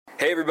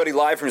Hey everybody,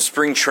 live from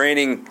spring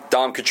training,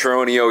 Dom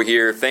Catronio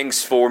here.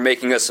 Thanks for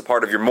making us a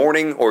part of your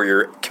morning or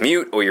your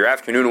commute or your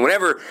afternoon,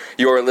 whenever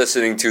you are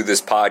listening to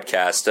this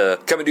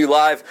podcast. Coming to you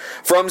live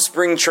from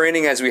spring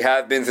training as we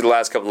have been through the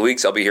last couple of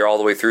weeks. I'll be here all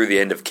the way through the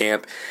end of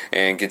camp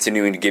and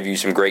continuing to give you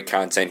some great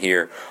content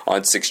here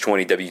on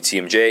 620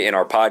 WTMJ in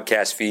our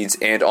podcast feeds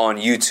and on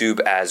YouTube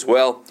as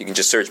well. You can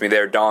just search me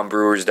there, Dom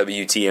Brewers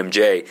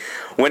WTMJ.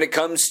 When it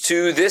comes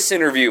to this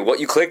interview, what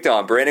you clicked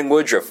on, Brandon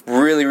Woodruff,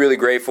 really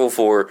grateful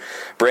for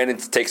Brandon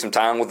to take some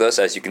time with us.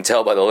 As you can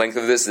tell by the length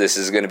of this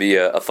is going to be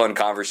a fun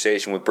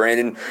conversation with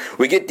Brandon.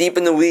 We get deep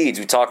in the weeds.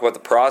 We talk about the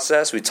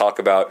process. We talk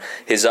about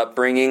his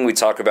upbringing. We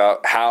talk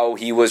about how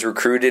he was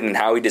recruited and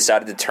how he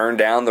decided to turn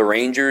down the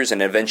Rangers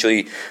and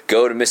eventually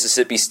go to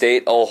Mississippi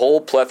State. A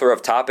whole plethora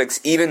of topics,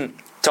 even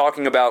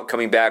talking about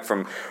coming back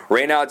from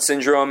Raynaud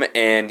syndrome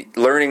and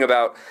learning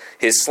about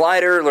his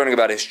slider, learning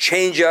about his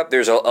changeup.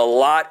 There's a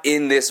lot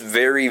in this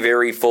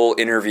very full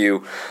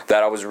interview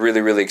that I was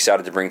really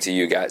excited to bring to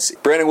you guys.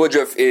 Brandon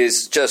Woodruff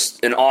is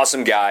just an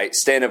awesome guy,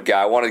 stand-up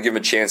guy. I wanted to give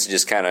him a chance to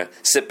just kind of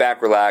sit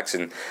back, relax,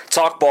 and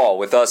talk ball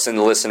with us and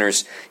the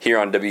listeners here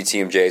on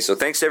WTMJ. So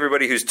thanks to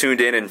everybody who's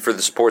tuned in and for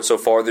the support so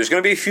far. There's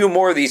going to be a few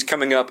more of these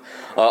coming up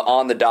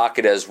on the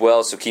docket as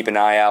well, so keep an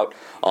eye out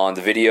on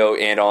the video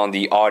and on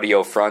the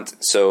audio front.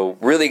 So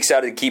really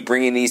excited to keep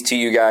bringing these to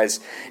you guys.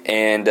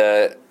 And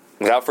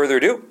without further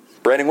ado,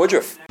 Brandon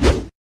Woodruff.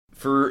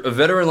 For a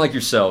veteran like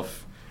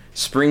yourself,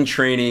 spring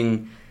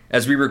training,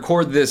 as we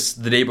record this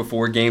the day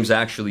before games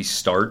actually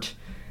start,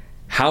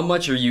 how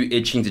much are you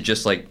itching to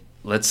just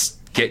let's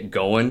get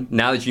going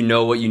now that you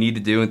know what you need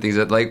to do and things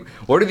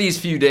what are these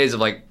few days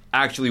of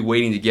actually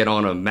waiting to get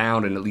on a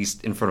mound and at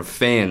least in front of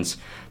fans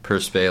per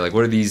se?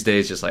 What are these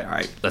days just all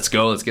right, let's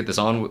go, let's get this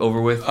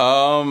over with?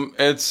 I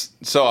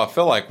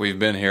feel like we've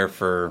been here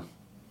for,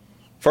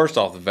 first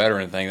off, the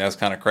veteran thing, that's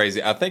kind of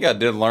crazy. I think I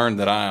did learn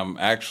that I am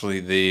actually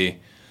the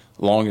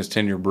longest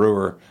tenured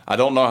brewer. I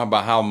don't know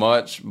by how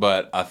much,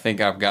 but I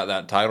think I've got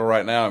that title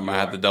right now. I might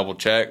have to double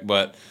check,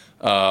 but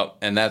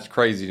and that's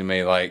crazy to me,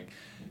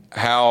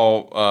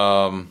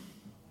 how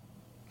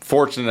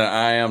fortunate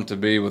I am to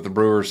be with the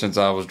Brewers since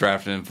I was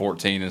drafted in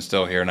 2014 and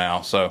still here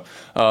now. So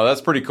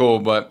that's pretty cool.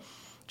 But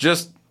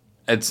just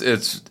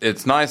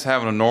it's nice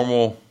having a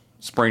normal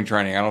spring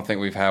training. I don't think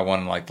we've had one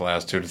in the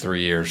last 2 to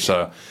 3 years.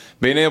 So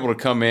being able to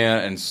come in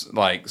and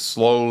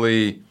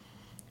slowly,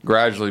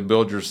 gradually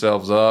build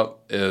yourselves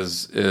up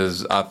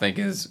is I think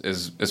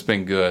it's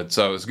been good.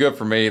 So it's good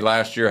for me.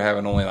 Last year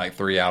having only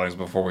 3 outings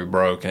before we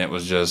broke, and it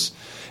was just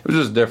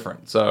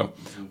different. So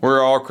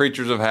we're all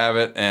creatures of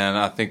habit, and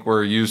I think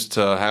we're used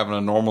to having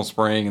a normal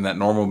spring and that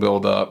normal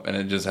build up, and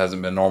it just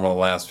hasn't been normal the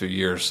last few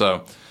years.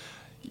 So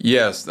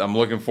yes, I'm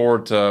looking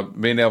forward to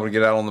being able to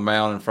get out on the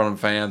mound in front of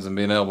fans and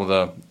being able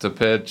to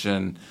pitch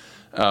and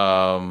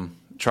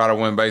try to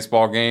win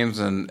baseball games,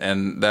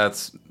 and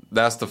that's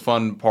the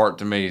fun part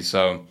to me.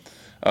 So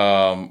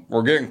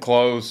we're getting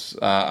close.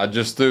 I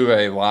just threw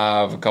a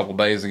live a couple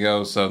days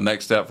ago, so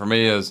next step for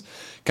me is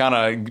kind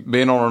of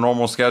being on a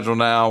normal schedule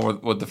now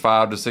with the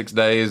 5 to 6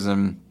 days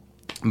and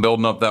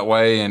building up that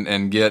way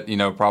and get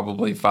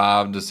probably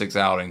 5 to 6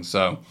 outings.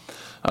 So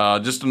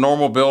just a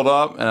normal build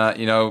up,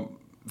 and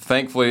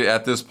thankfully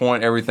at this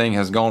point everything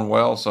has gone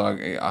well. So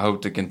I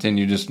hope to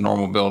continue just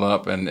normal build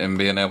up and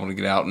being able to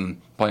get out and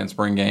play in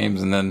spring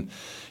games and then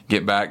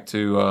get back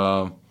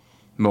to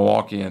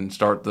Milwaukee and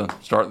start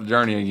the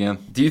journey again.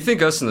 Do you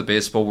think us in the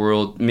baseball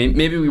world,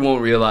 maybe we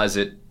won't realize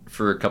it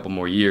for a couple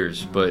more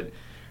years, but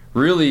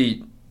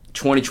really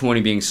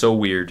 2020 being so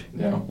weird,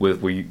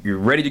 with where you're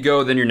ready to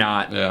go, then you're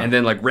not, and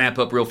then ramp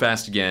up real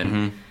fast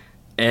again,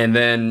 and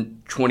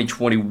then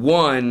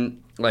 2021,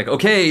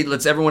 okay,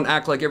 let's everyone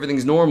act like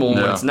everything's normal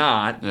when it's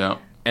not,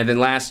 and then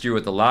last year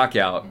with the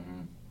lockout,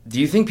 do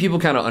you think people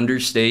kind of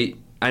understate?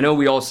 I know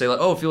we all say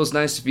it feels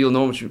nice to feel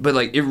normal, but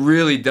it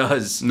really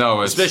does.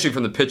 No, especially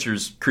from the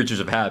pitchers, creatures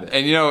of habit.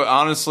 And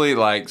honestly,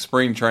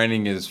 spring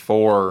training is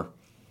for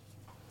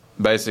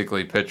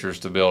basically pitchers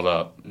to build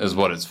up, is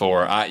what it's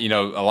for. A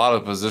lot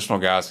of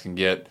positional guys can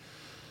get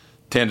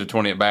 10 to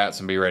 20 at bats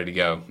and be ready to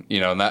go.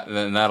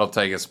 And that'll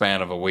take a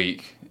span of a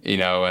week.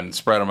 And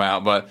spread them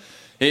out, but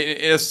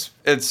it's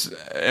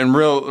in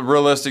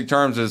realistic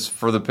terms, it's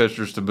for the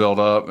pitchers to build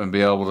up and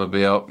be able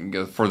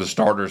for the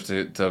starters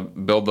to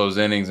build those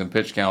innings and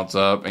pitch counts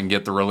up and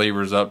get the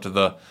relievers up to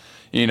the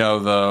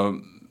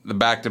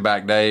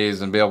back-to-back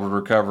days and be able to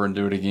recover and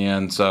do it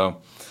again.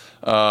 So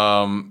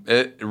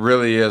it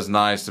really is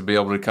nice to be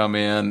able to come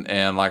in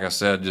and, like I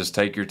said, just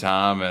take your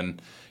time,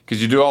 and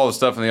because you do all the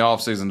stuff in the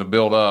off season to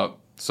build up.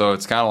 So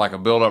it's kind of like a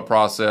build-up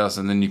process,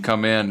 and then you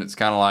come in, it's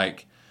kind of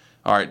like,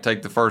 all right,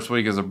 take the first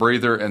week as a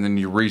breather, and then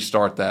you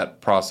restart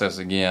that process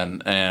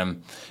again.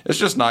 And it's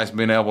just nice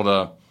being able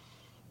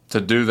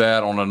to do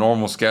that on a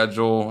normal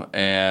schedule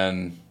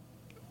and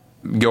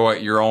go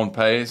at your own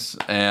pace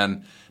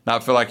and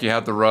not feel like you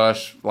have to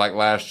rush like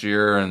last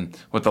year and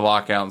with the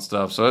lockout and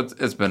stuff. So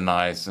it's been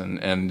nice,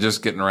 and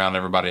just getting around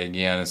everybody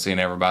again and seeing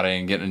everybody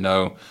and getting to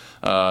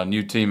know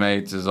new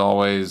teammates is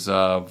always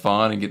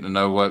fun, and getting to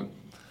know what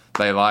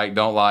they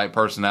don't like,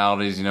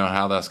 personalities, and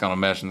how that's going to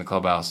mesh in the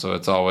clubhouse. So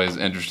it's always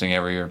interesting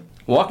every year.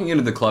 Walking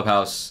into the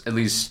clubhouse, at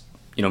least,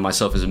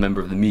 myself as a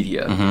member of the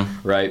media,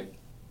 right?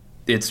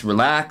 It's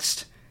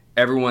relaxed.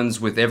 Everyone's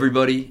with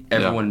everybody.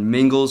 Everyone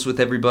mingles with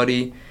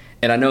everybody.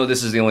 And I know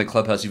this is the only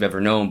clubhouse you've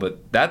ever known,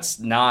 but that's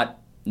not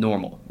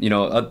normal.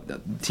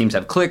 Teams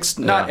have cliques.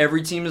 Not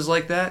every team is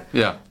like that.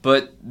 Yeah.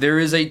 But there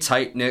is a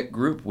tight-knit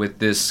group with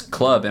this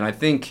club. And I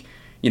think,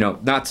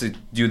 not to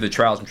do the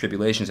trials and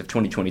tribulations of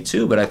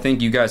 2022, but I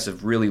think you guys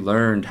have really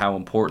learned how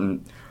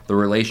important the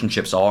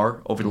relationships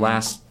are over the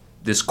last,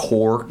 this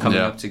core coming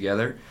up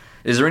together.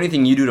 Is there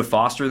anything you do to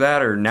foster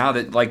that, or now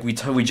that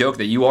we joke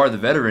that you are the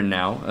veteran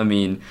now? I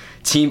mean,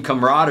 team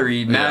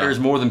camaraderie matters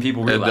more than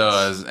people realize. It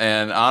does,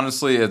 and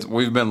honestly,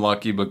 we've been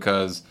lucky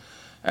because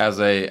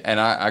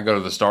I go to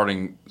the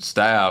starting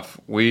staff.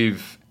 And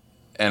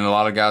a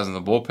lot of guys in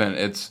the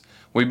bullpen.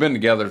 We've been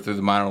together through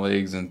the minor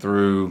leagues and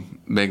through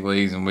big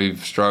leagues, and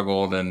we've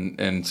struggled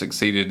and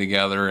succeeded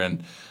together,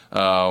 and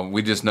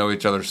we just know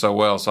each other so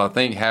well. So I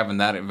think having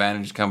that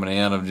advantage coming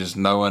in of just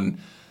knowing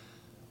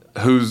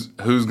who's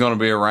going to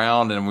be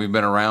around, and we've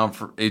been around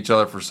for each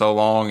other for so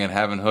long, and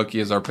having Hookie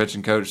as our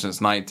pitching coach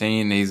since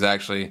 19.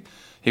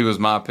 He was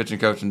my pitching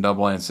coach in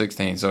AA in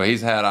 16, so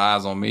he's had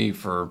eyes on me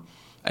for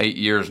 8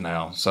 years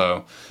now.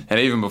 So,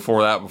 and even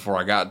before that, before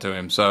I got to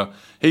him, so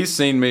he's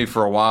seen me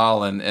for a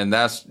while, and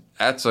that's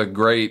a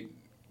great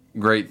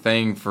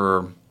thing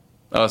for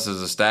us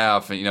as a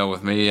staff.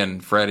 With me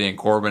and Freddie and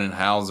Corbin and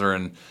Hauser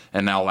and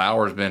now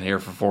Lauer's been here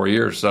for 4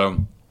 years.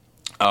 So,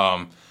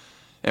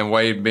 and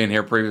Wade being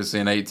here previously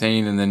in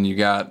 18, and then you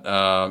got,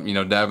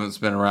 Devin's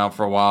been around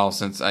for a while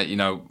since,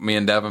 me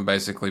and Devin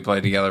basically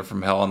played together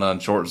from Helena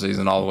and short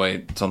season all the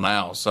way till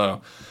now.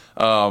 So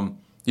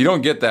you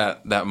don't get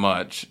that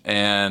much.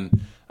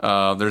 And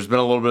there's been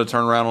a little bit of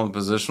turnaround on the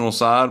positional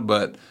side,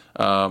 but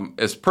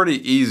it's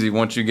pretty easy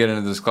once you get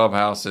into this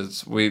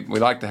clubhouse. We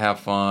like to have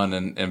fun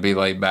and be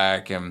laid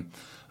back and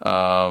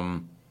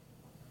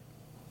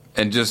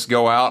just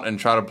go out and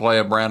try to play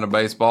a brand of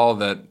baseball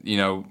that,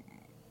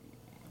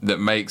 that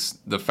makes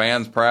the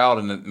fans proud,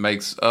 and it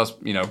makes us,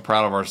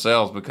 proud of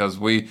ourselves, because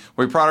we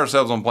pride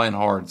ourselves on playing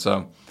hard.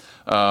 So,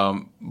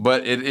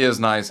 but it is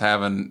nice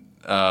having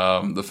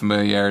the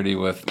familiarity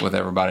with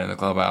everybody in the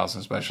clubhouse,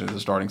 especially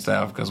the starting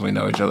staff, because we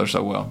know each other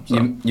so well.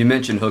 So. You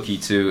mentioned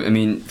Hookie too. I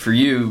mean, for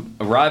you,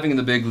 arriving in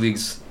the big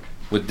leagues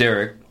with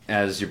Derek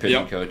as your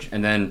pitching coach,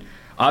 and then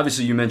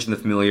obviously you mentioned the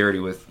familiarity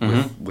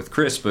with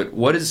Chris. But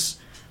what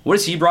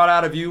has he brought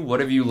out of you? What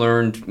have you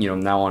learned?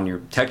 Now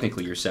on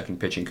technically your second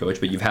pitching coach,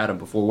 but you've had him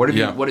before. What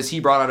has he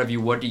brought out of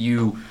you? What do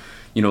you,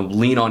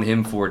 lean on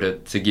him for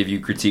to give you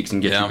critiques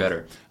and get you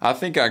better? I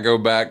think I go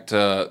back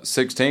to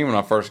 16 when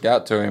I first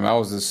got to him. I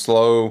was this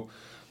slow,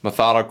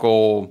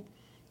 methodical,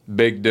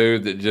 big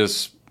dude that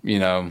just,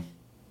 didn't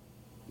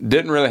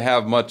really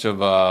have much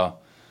of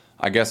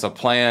a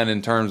plan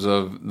in terms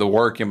of the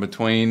work in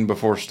between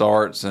before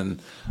starts.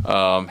 And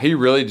he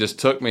really just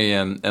took me,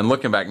 and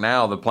looking back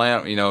now, the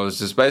plan, is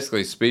just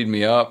basically speed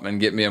me up and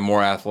get me a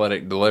more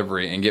athletic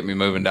delivery and get me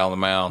moving down the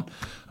mound.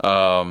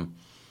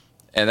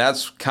 And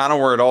that's kind of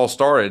where it all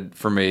started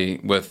for me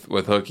with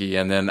Hookie.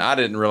 And then I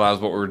didn't realize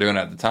what we were doing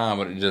at the time,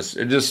 but it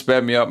just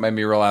sped me up, made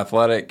me real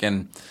athletic.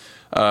 And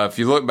if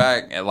you look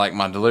back at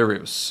my delivery,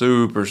 it was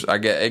super.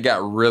 It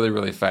got really,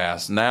 really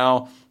fast.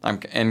 Now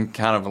I'm in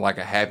kind of like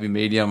a happy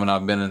medium, and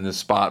I've been in this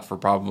spot for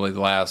probably the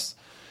last,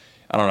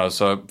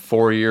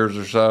 4 years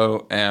or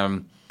so.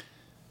 And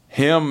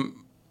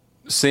him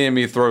seeing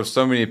me throw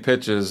so many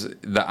pitches,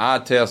 the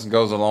eye test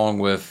goes along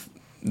with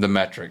the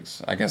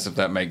metrics, I guess, if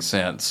that makes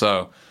sense.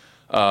 So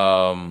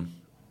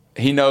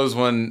he knows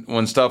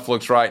when stuff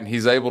looks right, and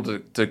he's able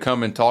to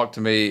come and talk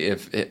to me.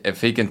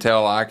 If he can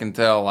tell, I can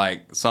tell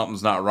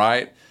something's not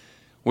right.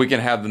 We can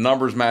have the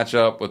numbers match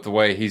up with the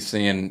way he's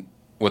seeing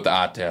with the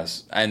eye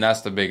test, and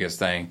that's the biggest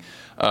thing.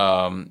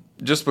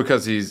 Just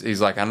because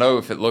he's like, I know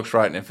if it looks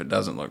right and if it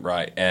doesn't look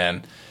right,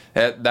 and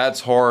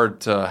that's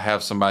hard to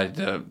have somebody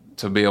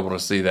to be able to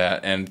see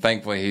that. And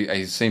thankfully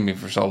he's seen me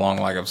for so long.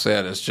 Like I've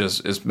said,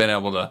 it's been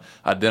able to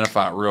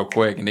identify it real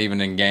quick, and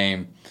even in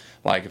game,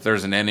 if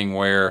there's an inning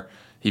where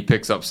he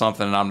picks up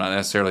something and I'm not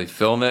necessarily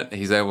feeling it,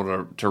 he's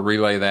able to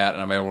relay that,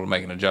 and I'm able to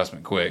make an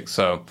adjustment quick.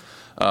 So,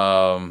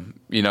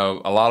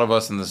 a lot of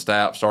us in the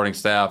starting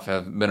staff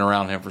have been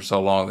around him for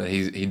so long that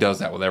he does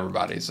that with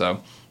everybody.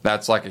 So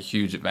that's a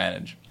huge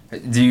advantage.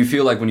 Do you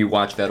feel like when you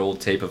watch that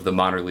old tape of the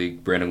minor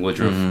league Brandon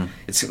Woodruff,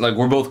 it's like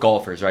we're both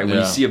golfers, right? When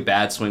you see a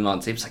bad swing on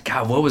tape, it's like,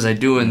 God, what was I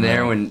doing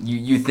there? When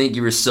you think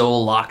you were so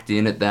locked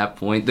in at that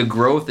point. The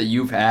growth that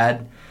you've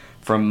had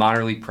from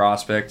minor league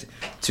prospect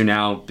to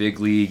now big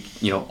league,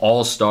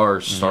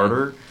 all-star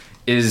starter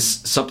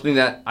is something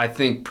that I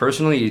think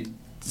personally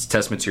it's a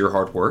testament to your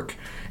hard work,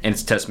 and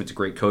it's a testament to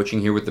great coaching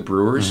here with the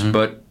Brewers.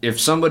 But if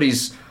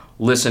somebody's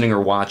listening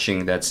or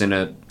watching that's in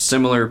a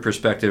similar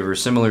perspective or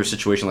similar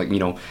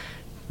situation,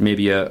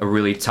 maybe a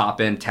really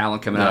top-end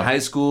talent coming out of high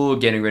school,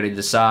 getting ready to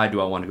decide,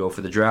 do I want to go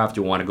for the draft?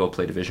 Do I want to go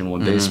play Division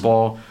I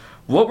baseball?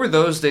 What were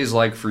those days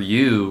like for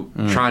you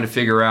trying to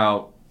figure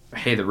out,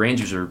 hey, the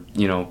Rangers are,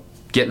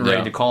 getting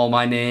ready to call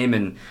my name,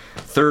 and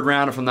third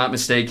round, if I'm not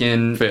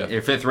mistaken,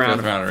 fifth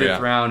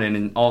round, and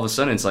then all of a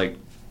sudden it's like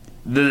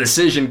the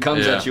decision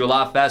comes at you a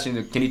lot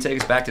faster. Can you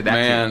take us back to that?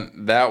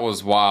 Man, that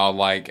was wild.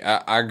 Like,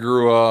 I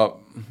grew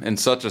up in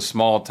such a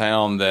small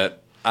town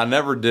that I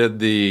never did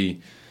the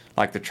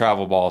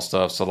travel ball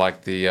stuff. So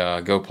like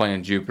the go play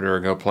in Jupiter,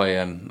 go play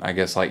in, I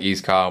guess, like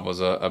East Cobb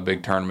was a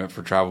big tournament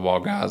for travel ball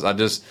guys. I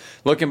just,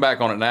 looking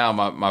back on it now,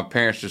 my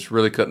parents just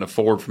really couldn't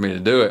afford for me to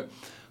do it.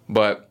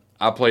 But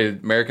I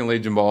played American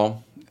Legion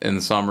ball in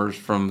the summers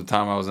from the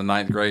time I was in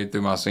 9th grade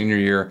through my senior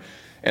year.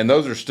 And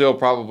those are still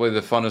probably the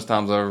funnest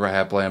times I've ever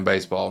had playing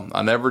baseball.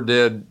 I never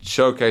did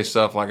showcase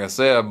stuff, like I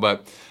said,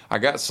 but I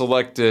got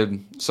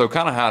selected. So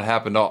kind of how it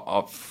happened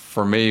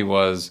for me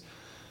was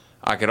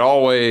I could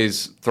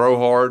always throw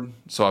hard.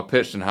 So I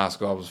pitched in high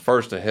school. I was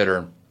first a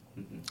hitter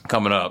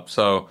coming up.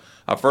 So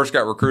I first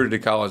got recruited to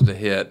college to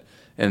hit.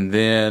 And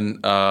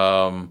then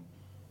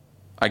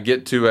I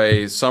get to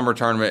a summer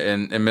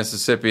tournament in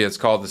Mississippi. It's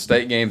called the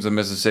State Games of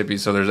Mississippi.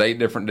 So there's 8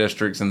 different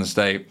districts in the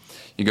state.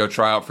 You go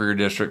try out for your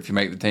district. If you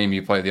make the team,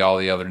 you play all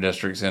the other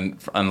districts in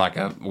like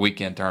a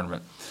weekend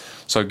tournament.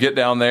 So get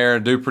down there,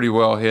 do pretty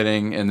well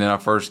hitting, and then I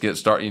first get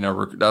started.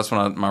 That's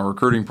when my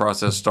recruiting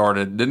process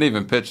started. Didn't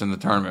even pitch in the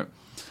tournament.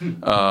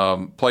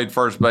 Played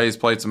first base,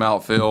 played some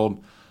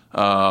outfield,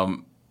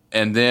 and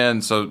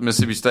then so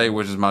Mississippi State,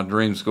 which is my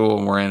dream school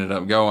and where I ended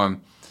up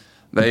going,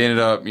 they ended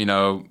up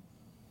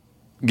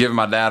giving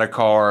my dad a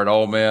car at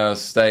Ole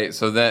Miss State.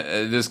 So that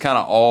it just kind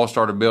of all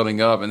started building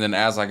up, and then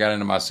as I got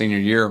into my senior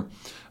year.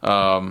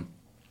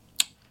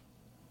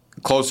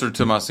 Closer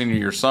to my senior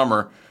year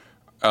summer,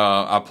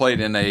 I played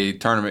in a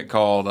tournament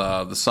called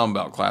the Sun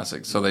Belt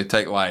Classic. So they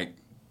take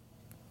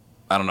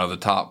the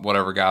top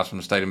whatever guys from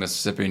the state of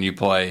Mississippi, and you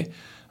play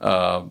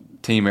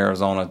Team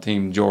Arizona,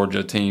 Team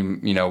Georgia, Team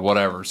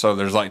whatever. So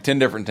there's 10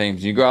 different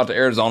teams. You go out to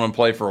Arizona and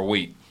play for a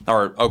week,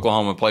 or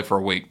Oklahoma and play for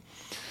a week.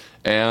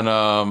 And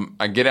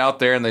I get out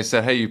there and they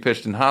said, "Hey, you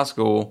pitched in high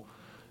school.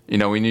 We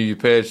knew you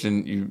pitched,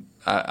 and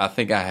I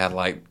think I had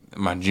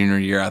my junior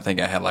year, I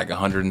think I had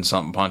 100 and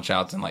something punch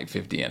outs in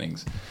 50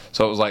 innings.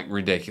 So it was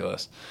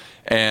ridiculous.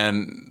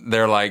 And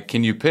they're like,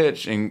 "Can you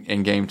pitch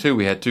in game 2?"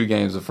 We had 2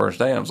 games the first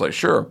day. And I was like,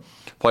 "Sure."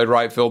 Played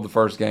right field the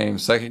first game.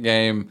 Second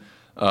game,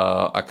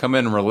 I come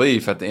in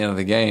relief at the end of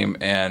the game,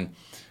 and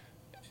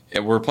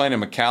we're playing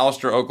in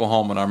McAlester,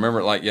 Oklahoma. And I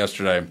remember it like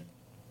yesterday.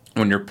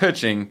 When you're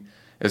pitching,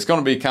 it's going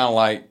to be kind of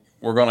like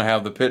we're going to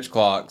have the pitch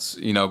clocks,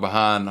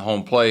 behind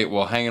home plate.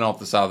 Well, hanging off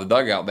the side of the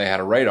dugout, they had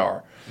a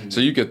radar. So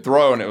you could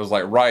throw, and it was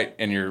right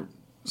in your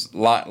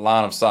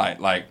line of sight.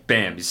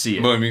 Bam, you see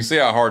it. Boom, you can see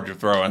how hard you're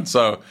throwing.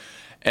 So,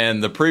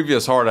 and the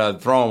previous hard I'd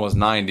thrown was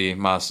 90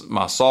 my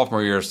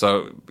sophomore year.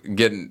 So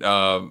getting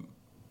trying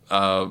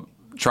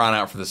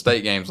out for the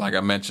state games, like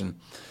I mentioned.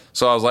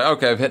 So I was like,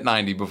 okay, I've hit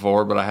 90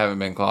 before, but I haven't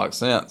been clocked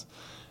since.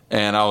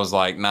 And I was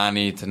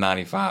 90 to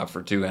 95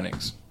 for 2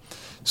 innings.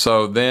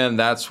 So then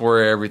that's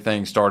where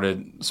everything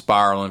started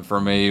spiraling for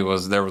me.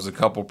 There was a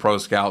couple pro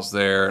scouts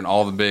there, and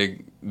all the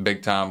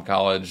big time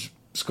college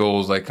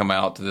schools, they come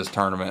out to this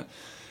tournament.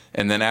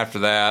 And then after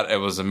that, it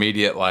was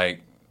immediate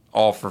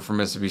offer from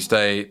Mississippi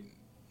State,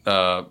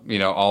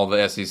 all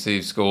the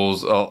SEC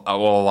schools, a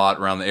lot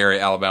around the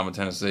area, Alabama,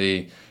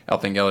 Tennessee. I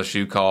think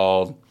LSU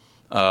called,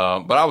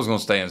 but I was going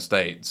to stay in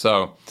state.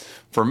 So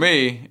for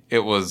me, it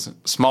was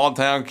small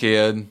town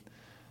kid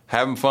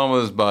having fun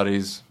with his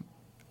buddies,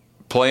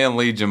 playing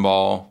Legion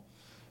ball.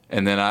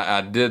 And then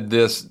I did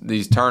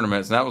these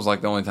tournaments, and that was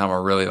the only time I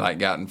really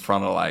got in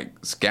front of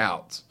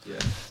scouts. Yeah.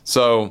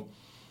 So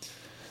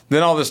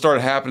then all this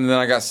started happening. Then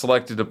I got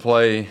selected to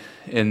play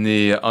in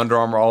the Under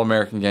Armour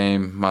All-American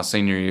game my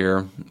senior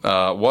year.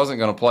 Wasn't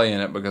going to play in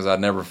it because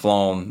I'd never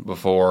flown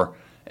before,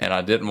 and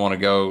I didn't want to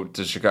go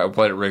to Chicago.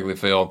 Played at Wrigley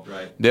Field.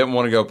 Right. Didn't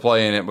want to go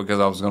play in it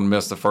because I was going to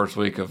miss the first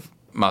week of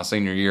my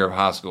senior year of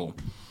high school.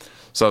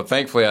 So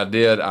thankfully I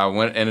did.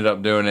 Ended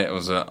up doing it. It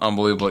was an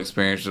unbelievable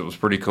experience. It was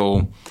pretty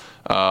cool.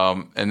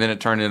 And then it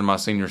turned into my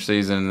senior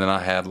season, and then I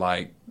had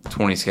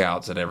 20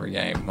 scouts at every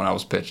game when I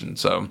was pitching.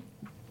 So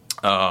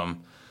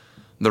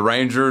the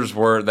Rangers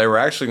were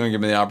actually going to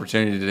give me the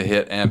opportunity to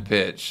hit and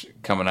pitch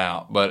coming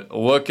out. But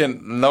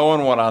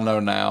knowing what I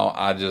know now,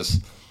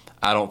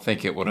 I don't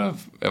think it would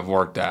have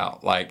worked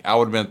out. I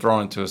would have been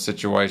thrown into a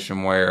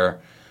situation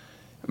where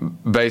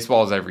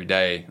baseball is every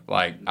day.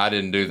 I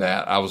didn't do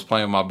that. I was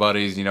playing with my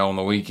buddies, on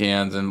the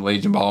weekends, and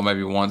Legion ball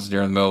maybe once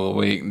during the middle of the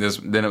week.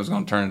 Then it was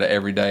going to turn into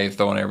every day,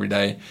 throwing every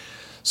day.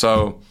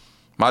 So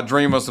my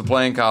dream was to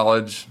play in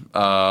college.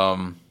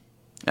 And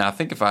I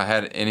think if I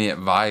had any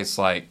advice,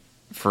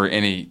 for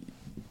any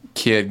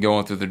kid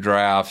going through the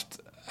draft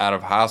out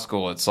of high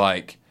school, it's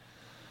now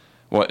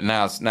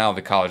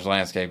the college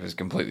landscape has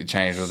completely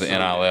changed with the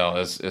NIL.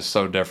 It's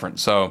so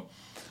different. So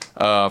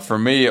for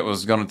me, it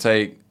was going to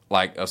take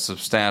a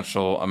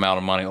substantial amount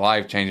of money,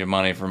 life-changing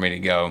money for me to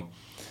go.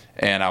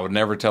 And I would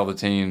never tell the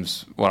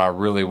teams what I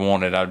really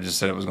wanted. I just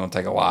said it was going to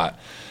take a lot.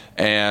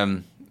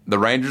 And the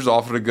Rangers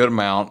offered a good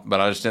amount,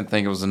 but I just didn't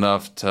think it was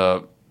enough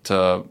to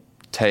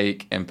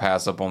take and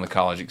pass up on the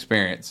college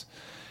experience.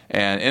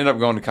 and ended up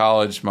going to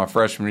college. My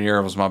freshman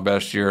year was my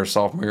best year.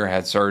 Sophomore year I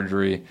had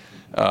surgery.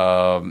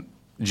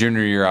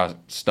 Junior year I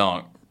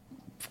stunk,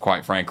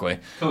 quite frankly.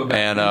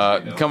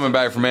 Coming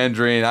back from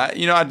injury, and I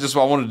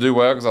wanted to do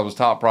well because I was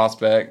top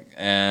prospect,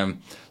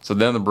 and so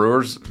then the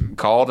Brewers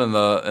called in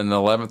the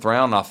 11th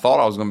round. And I thought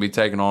I was going to be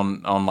taken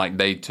on like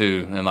day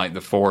 2 in like the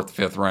 4th,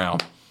 5th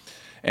round,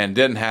 and it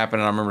didn't happen.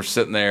 And I remember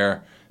sitting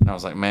there, and I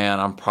was like, man,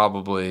 I'm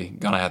probably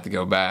going to have to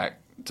go back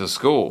to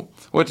school,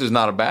 which is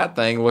not a bad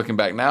thing looking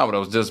back now, but I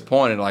was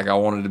disappointed. Like, I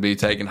wanted to be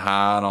taken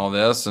high and all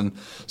this. And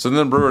so then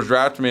the Brewers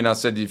drafted me, and I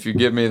said, if you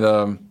give me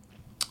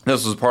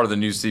this was part of the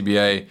new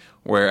CBA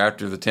where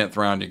after the 10th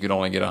round you could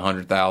only get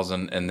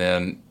 $100,000, and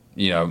then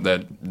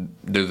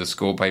that do the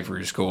school, pay for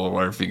your school or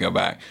whatever if you go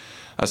back.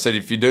 I said,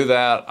 if you do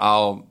that,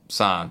 I'll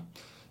sign.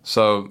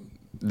 So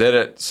did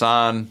it,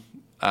 signed.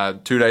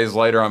 2 days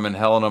later, I'm in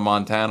Helena,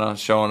 Montana,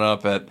 showing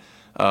up at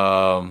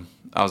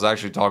I was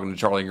actually talking to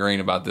Charlie Green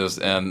about this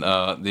and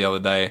the other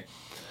day.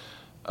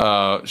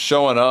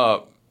 Showing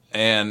up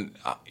and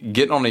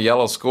getting on a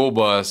yellow school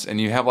bus, and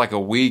you have like a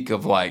week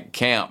of like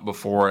camp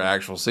before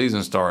actual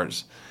season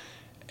starts.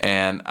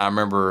 And I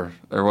remember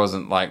there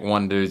wasn't like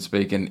one dude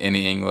speaking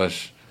any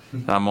English.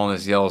 I'm on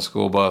this yellow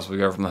school bus. We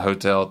go from the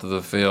hotel to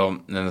the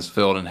field, and this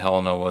field in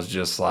Helena was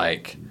just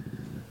like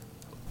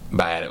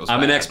bad. It was.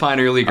 I'm an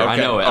ex-Pioneer Leaguer. Okay, I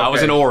know it. okay. I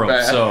was in Orem,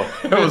 Bad. so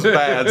it was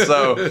bad.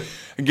 So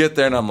I get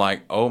there, and I'm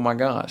like, oh my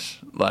gosh,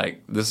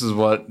 like this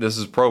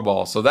is pro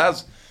ball. So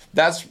that's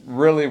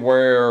really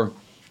where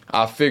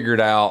I figured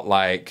out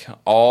like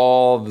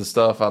all the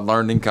stuff I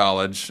learned in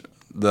college,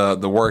 the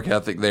work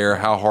ethic there,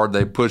 how hard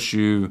they push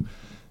you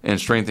in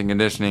strength and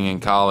conditioning in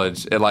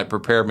college. It like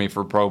prepared me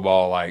for pro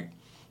ball, like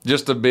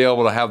just to be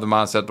able to have the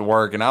mindset to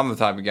work. And I'm the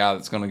type of guy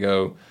that's going to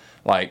go,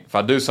 like, if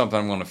I do something,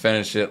 I'm going to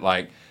finish it.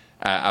 Like,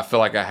 I feel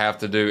like I have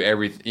to do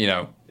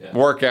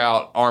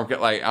workout, arm,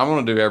 like I'm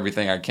going to do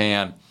everything I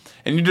can.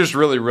 And you just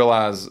really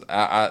realize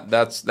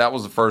that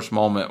was the first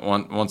moment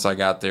once I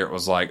got there. It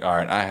was like, all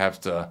right,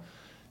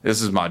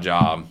 this is my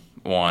job.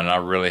 One, I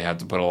really have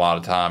to put a lot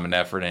of time and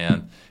effort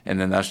in. And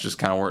then that's just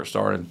kind of where it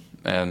started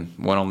and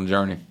went on the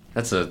journey.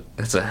 That's a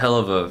hell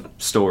of a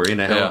story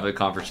and a hell of a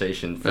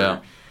conversation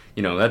for,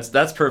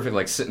 that's perfect.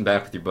 Like sitting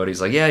back with your buddies,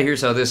 like, yeah,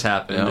 here's how this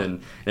happened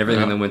and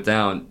everything that went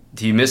down.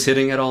 Do you miss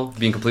hitting at all?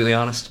 Being completely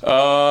honest.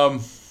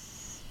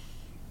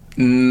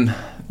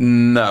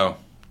 No,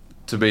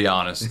 to be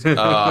honest,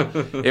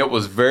 it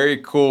was very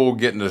cool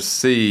getting to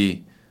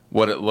see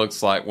what it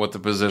looks like, what the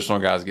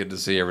positional guys get to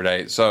see every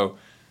day. So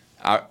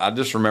I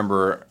just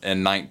remember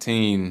in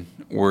 19,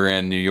 we're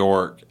in New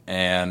York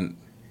and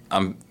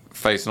I'm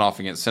facing off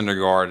against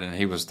Syndergaard, and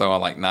he was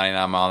throwing like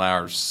 99 mile an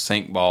hour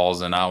sink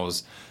balls, and I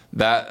was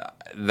that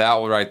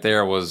right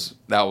there was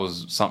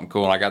something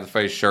cool. And I got to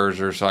face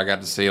Scherzer, so I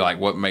got to see like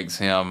what makes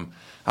him.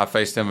 I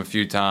faced him a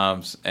few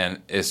times, and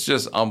it's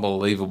just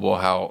unbelievable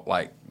how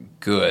like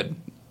good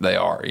they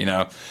are,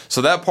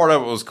 So that part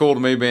of it was cool to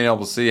me, being able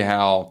to see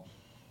how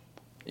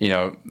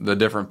the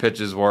different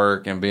pitches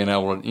work and being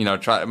able to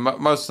try.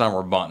 Most of the time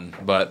we're bunting,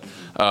 but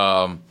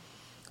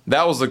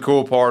that was the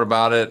cool part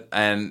about it.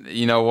 And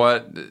you know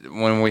what?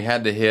 When we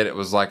had to hit, it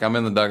was like I'm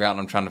in the dugout and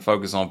I'm trying to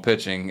focus on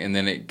pitching, and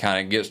then it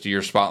kind of gets to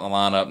your spot in the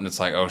lineup, and it's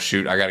like, oh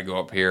shoot, I got to go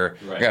up here.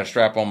 Right. I got to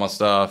strap on my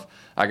stuff.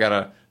 I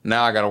got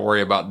to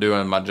worry about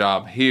doing my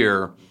job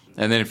here.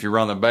 And then if you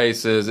run the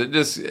bases,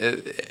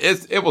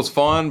 it was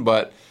fun,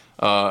 but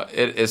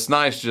it's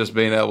nice just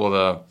being able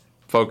to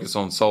focus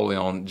solely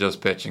on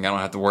just pitching. I don't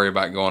have to worry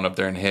about going up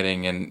there and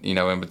hitting and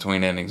in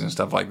between innings and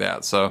stuff like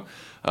that. So.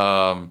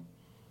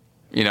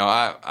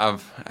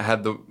 I've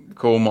had the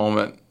cool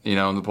moment, in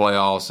the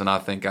playoffs, and I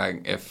think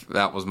if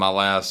that was my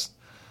last,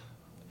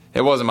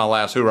 it wasn't my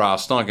last hoorah. I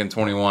stunk in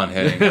 21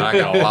 hitting. I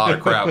got a lot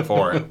of crap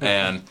for it,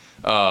 and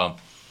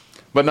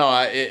but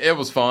no, it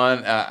was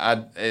fun.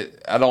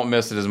 I don't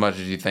miss it as much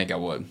as you think I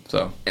would.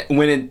 So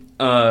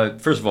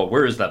first of all,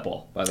 where is that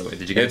ball? By the way,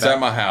 did you get it? It's at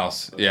my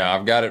house. Yeah,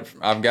 I've got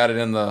it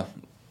in the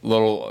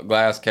little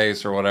glass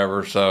case or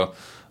whatever. So.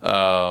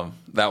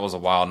 That was a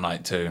wild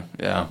night too.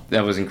 Yeah,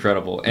 that was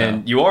incredible.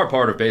 And you are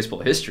part of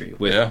baseball history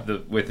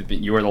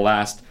you were the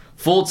last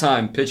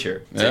full-time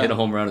pitcher to hit a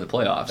home run in the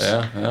playoffs.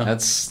 Yeah.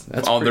 That's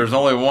there's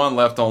only one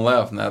left on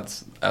left, and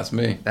that's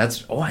me. I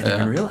didn't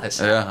even realize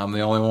that. Yeah, I'm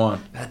the only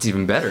one. That's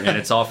even better. And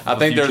it's off. I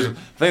think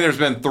there's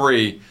been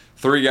three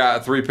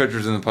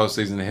pitchers in the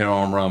postseason to hit a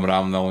home run, but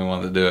I'm the only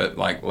one to do it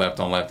like left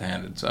on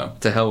left-handed. So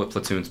to hell with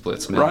platoon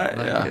splits, man. Right?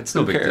 Yeah, it's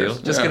no big deal.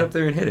 Just get up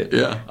there and hit it.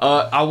 Yeah.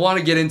 I want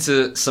to get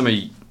into some of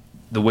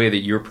the way that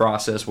your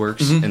process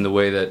works and the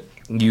way that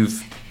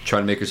you've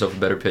tried to make yourself a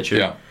better pitcher.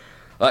 Yeah.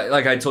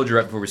 Like I told you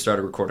right before we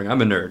started recording,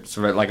 I'm a nerd.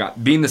 So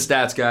being the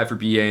stats guy for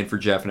BA and for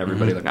Jeff and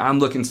everybody, I'm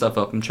looking stuff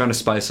up. I'm trying to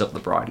spice up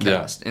the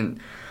broadcast. Yeah. And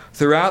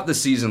throughout the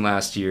season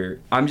last year,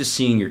 I'm just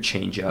seeing your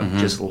changeup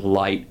just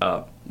light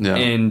up. Yeah.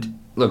 And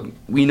look,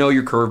 we know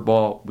your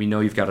curveball. We know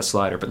you've got a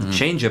slider. But the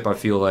changeup, I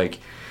feel like,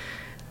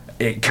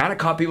 it kind of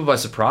caught people by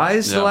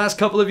surprise the last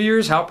couple of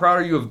years. How proud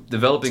are you of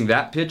developing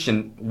that pitch,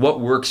 and what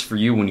works for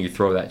you when you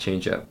throw that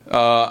changeup?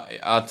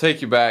 I'll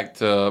take you back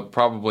to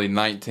probably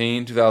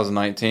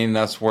 2019.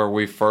 That's where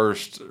we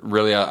first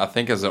really, I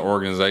think as an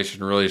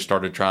organization, really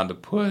started trying to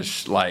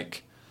push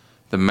like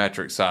the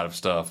metric side of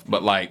stuff.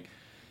 But like,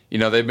 you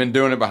know, they've been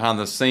doing it behind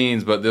the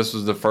scenes, but this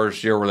was the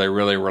first year where they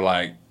really were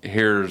like,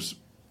 here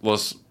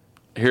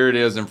it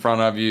is in front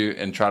of you,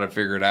 and try to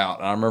figure it out.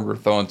 And I remember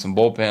throwing some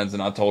bullpens,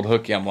 and I told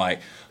Hookie, I'm like,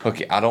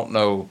 Hookie, I don't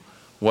know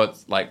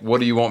what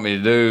do you want me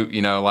to do?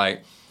 You know,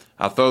 like,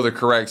 I throw the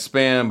correct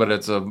spin, but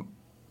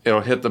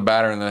it'll hit the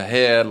batter in the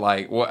head.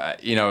 Like,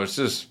 what, you know, it's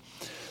just,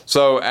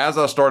 so as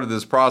I started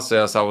this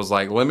process, I was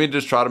like, let me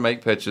just try to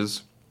make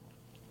pitches,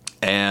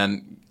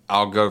 and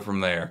I'll go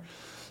from there.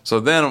 So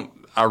then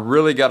I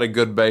really got a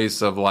good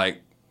base of like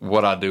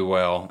what I do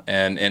well.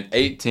 And in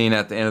 18,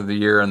 at the end of the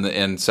year,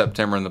 in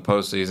September in the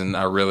postseason,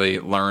 I really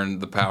learned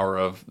the power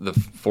of the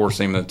four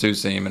seam and the two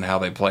seam and how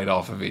they played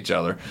off of each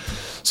other.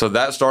 So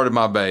that started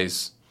my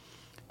base.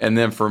 And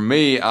then for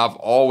me, I've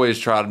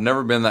always I've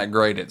never been that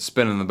great at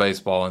spinning the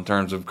baseball in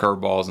terms of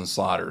curveballs and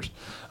sliders.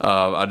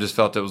 I just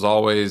felt it was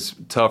always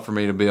tough for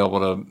me to be able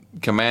to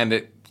command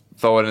it,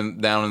 throw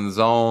it down in the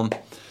zone.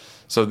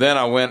 So then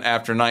I went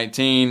after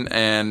 19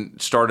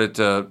 and started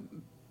to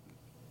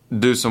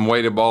do some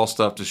weighted ball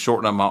stuff to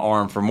shorten up my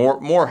arm for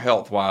more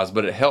health wise,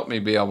 but it helped me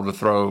be able to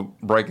throw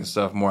breaking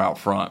stuff more out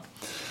front.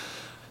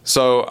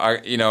 So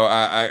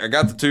I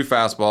got the two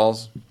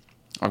fastballs,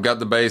 I've got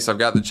the base, I've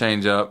got the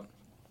changeup.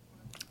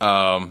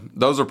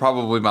 Those are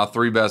probably my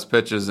three best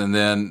pitches, and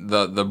then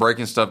the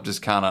breaking stuff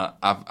just kind of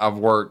I've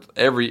worked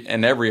every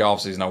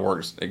offseason. I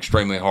worked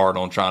extremely hard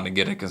on trying to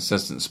get a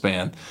consistent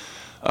spin,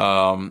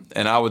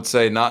 and I would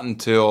say not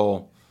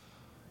until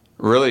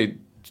really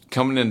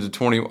coming into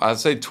 20, I'd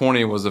say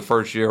 20 was the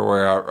first year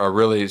where I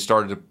really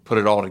started to put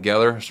it all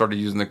together. I started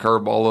using the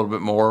curveball a little bit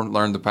more,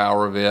 learned the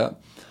power of it.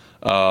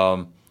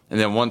 And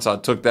then once I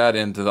took that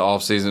into the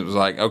offseason, it was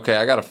like, okay,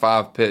 I got a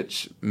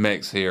 5-pitch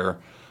mix here.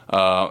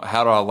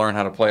 How do I learn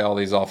how to play all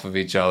these off of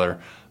each other?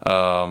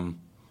 And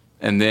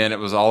then it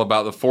was all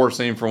about the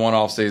 4-seam for one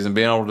offseason,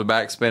 being able to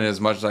backspin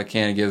as much as I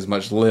can and get as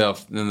much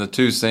lift. And then the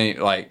 2-seam,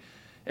 like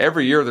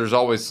every year there's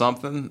always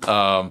something.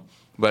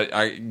 But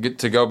I get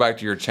to go back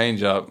to your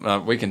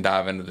changeup. We can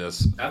dive into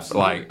this.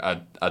 Absolutely.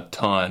 Like a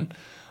ton.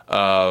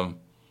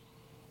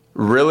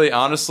 Really,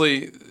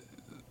 honestly,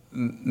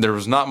 there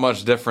was not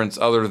much difference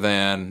other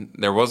than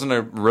there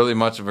wasn't really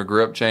much of a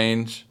grip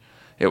change.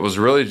 It was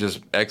really just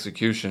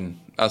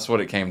execution. That's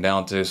what it came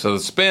down to. So the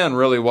spin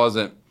really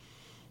wasn't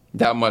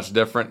that much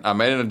different. I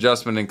made an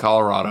adjustment in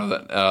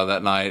Colorado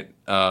that night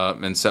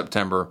in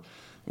September,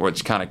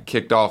 which kind of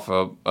kicked off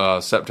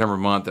a September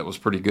month that was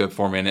pretty good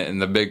for me.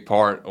 And the big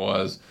part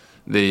was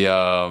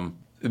the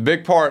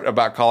big part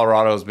about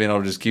Colorado is being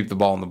able to just keep the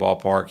ball in the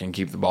ballpark and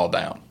keep the ball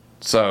down.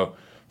 So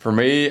for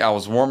me, I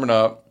was warming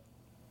up,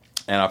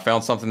 and I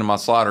found something in my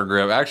slider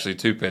grip. Actually,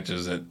 2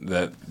 pitches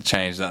that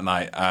changed that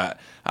night. I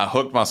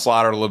hooked my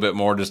slider a little bit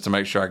more just to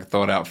make sure I could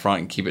throw it out front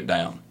and keep it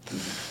down.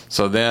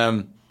 So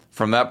then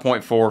from that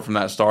point forward, from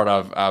that start,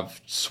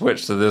 I've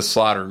switched to this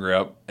slider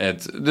grip.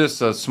 It's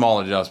just a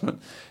small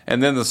adjustment.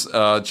 And then this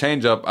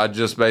changeup, I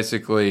just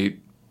basically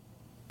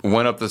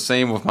went up the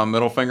seam with my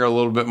middle finger a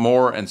little bit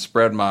more and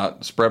spread my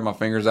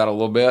fingers out a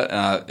little bit,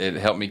 and it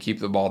helped me keep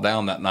the ball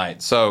down that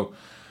night. So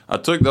I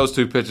took those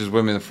 2 pitches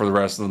with me for the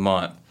rest of the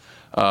month.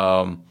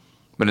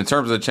 But in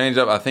terms of the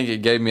changeup, I think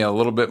it gave me a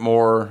little bit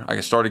more.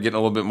 I started getting a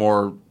little bit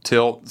more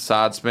tilt,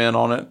 side spin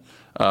on it.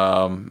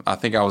 I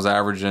think I was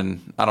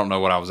averaging, I don't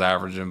know what I was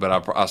averaging,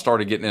 but I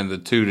started getting into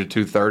 2 to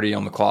 230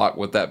 on the clock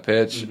with that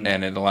pitch,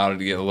 and it allowed it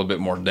to get a little bit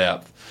more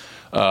depth.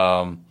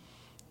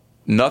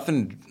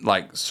 Nothing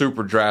like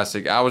super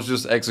drastic. I was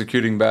just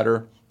executing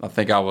better. I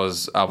think I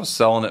was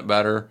selling it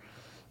better.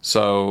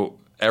 So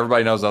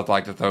everybody knows I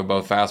like to throw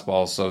both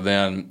fastballs. So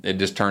then it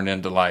just turned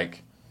into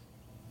like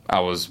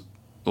I was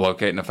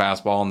locating a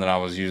fastball, and then I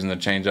was using the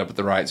changeup at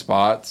the right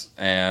spots,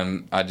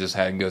 and I just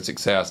had good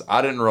success.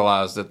 I didn't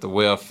realize that the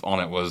whiff on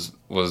it was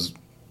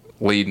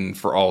leading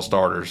for all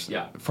starters.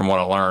 Yeah. From what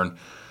I learned.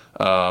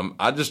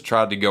 I just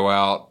tried to go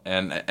out,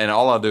 and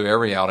all I do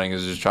every outing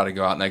is just try to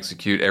go out and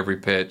execute every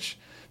pitch.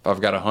 If I've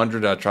got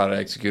 100, I try to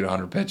execute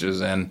 100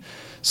 pitches, and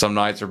some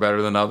nights are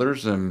better than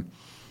others, and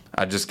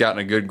I just got in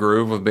a good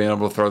groove with being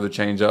able to throw the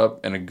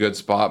changeup in a good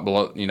spot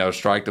below,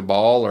 strike the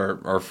ball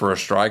or for a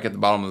strike at the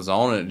bottom of the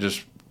zone, and it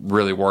just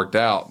really worked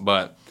out.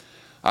 But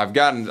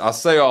I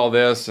say all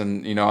this,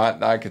 and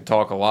I could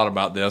talk a lot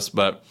about this,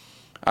 but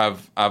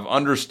I've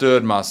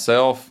understood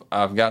myself.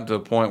 I've gotten to a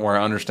point where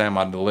I understand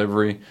my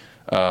delivery.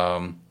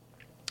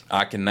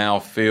 I can now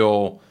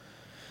feel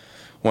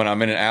when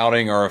I'm in an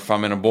outing or if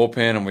I'm in a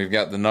bullpen and we've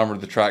got the number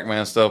of the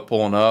TrackMan stuff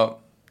pulling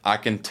up, I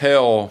can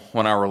tell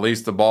when I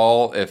release the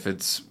ball if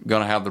it's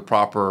going to have the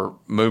proper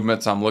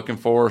movements I'm looking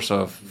for.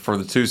 So for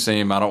the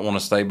 2-seam, I don't want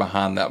to stay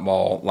behind that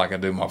ball like I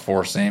do my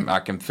 4-seam.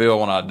 I can feel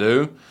when I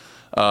do,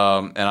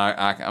 and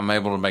I'm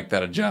able to make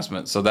that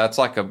adjustment. So that's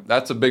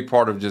a big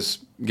part of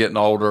just getting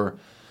older,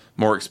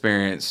 more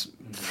experience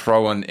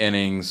throwing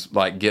innings,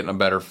 like getting a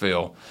better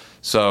feel.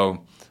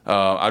 So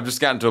I've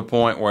just gotten to a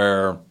point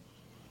where,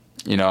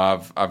 you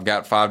know, I've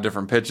got 5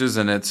 different pitches,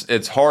 and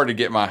it's hard to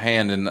get my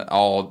hand in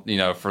all, you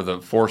know, for the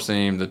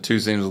 4-seam, the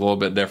 2-seam is a little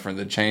bit different,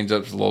 the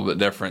changeup's a little bit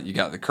different. You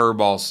got the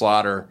curveball,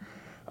 slider.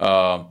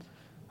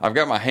 I've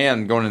got my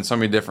hand going in so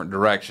many different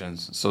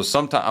directions. So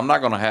sometimes I'm not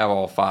going to have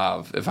all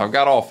 5. If I've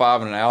got all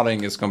 5 in an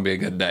outing, it's going to be a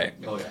good day.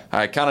 Oh, yeah.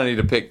 I kind of need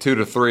to pick 2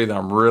 to 3 that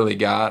I'm really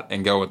got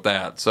and go with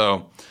that.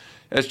 So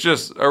it's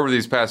just over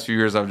these past few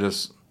years, I've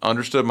just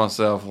understood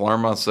myself,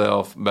 learned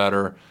myself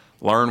better,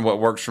 learned what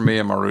works for me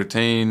in my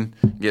routine,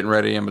 getting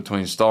ready in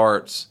between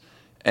starts.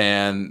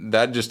 And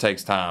that just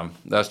takes time.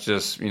 That's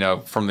just, you know,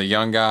 from the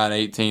young guy at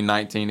 18,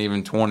 19,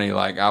 even 20,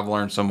 like I've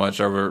learned so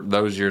much over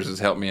those years. It's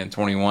helped me in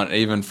 21,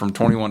 even from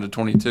 21 to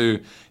 22.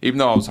 Even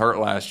though I was hurt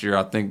last year,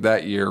 I think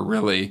that year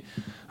really,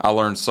 I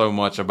learned so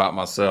much about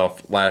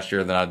myself last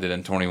year than I did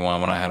in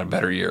 21 when I had a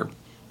better year.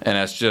 And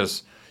it's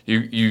just,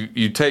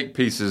 you take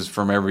pieces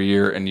from every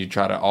year and you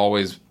try to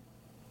always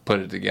put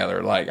it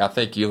together. Like I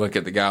think you look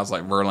at the guys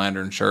like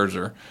Verlander and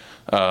Scherzer,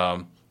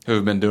 who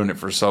have been doing it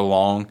for so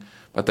long,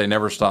 but they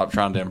never stop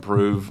trying to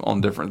improve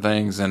on different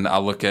things. And I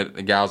look at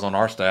the guys on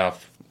our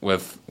staff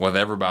with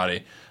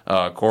everybody,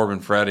 Corbin,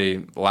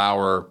 Freddie,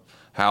 Lauer,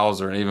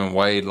 Hauser, and even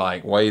Wade.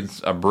 Like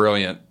Wade's a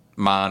brilliant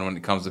mind when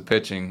it comes to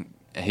pitching,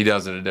 and he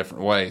does it a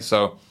different way.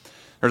 So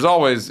there's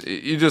always,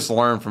 you just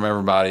learn from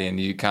everybody, and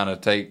you kind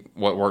of take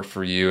what works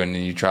for you, and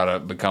then you try to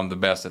become the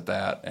best at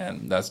that.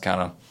 And that's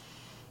kind of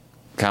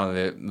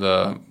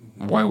the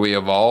way we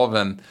evolve.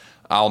 And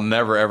I'll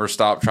never ever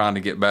stop trying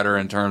to get better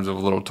in terms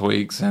of little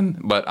tweaks,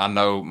 but I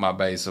know my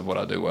base of what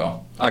I do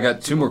well. I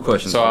got 2 more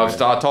questions. So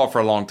I talked for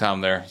a long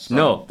time there. So.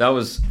 No, that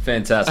was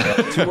fantastic.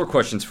 I have 2 more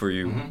questions for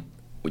you.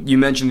 Mm-hmm. You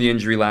mentioned the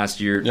injury last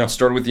year. Yeah.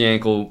 Started with the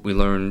ankle. We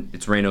learned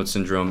it's Raynaud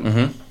syndrome.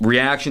 Mm-hmm.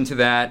 Reaction to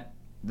that,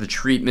 the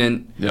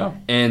treatment,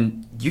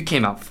 and you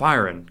came out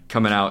firing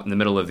coming out in the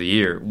middle of the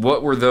year.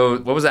 What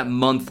was that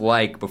month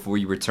like before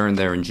you returned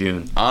there in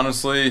June?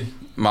 Honestly,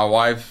 my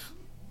wife,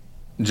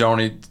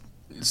 Joni,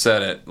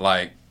 said it,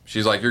 like,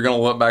 she's like, you're going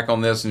to look back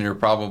on this and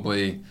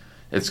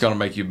it's going to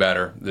make you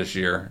better this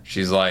year.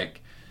 She's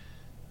like,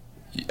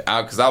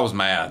 because I was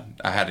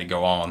mad. I had to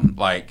go on.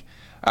 Like,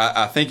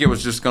 I think it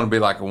was just going to be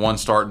like a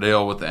 1-start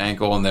deal with the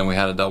ankle, and then we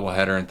had a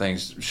doubleheader and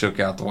things shook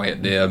out the way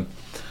it did.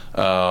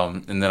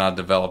 And then I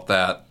developed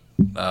that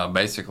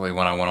basically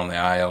when I went on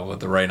the IL with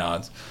the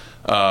Raynauds.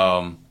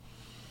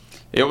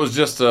 It was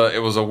just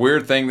it was a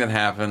weird thing that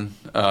happened.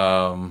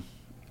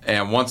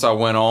 And once I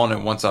went on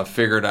and once I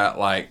figured out,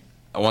 like,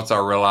 once I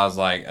realized,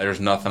 like, there's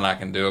nothing I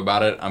can do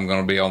about it, I'm going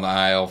to be on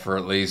the IL for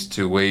at least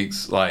 2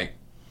 weeks. Like,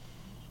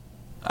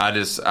 I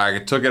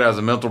took it as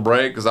a mental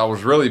break because I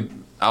was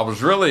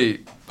really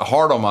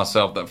hard on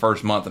myself that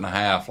first month and a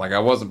half. Like, I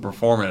wasn't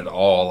performing at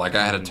all. Like,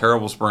 I had a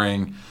terrible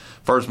spring.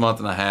 First month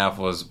and a half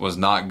was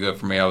not good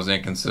for me. I was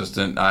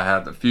inconsistent. I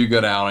had a few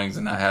good outings,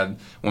 and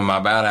when my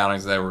bad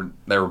outings, they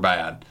were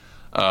bad.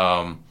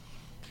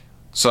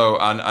 So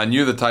I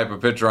knew the type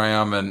of pitcher I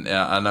am, and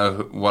I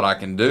know what I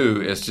can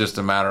do. It's just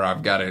a matter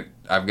I've got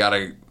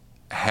to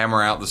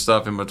hammer out the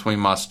stuff in between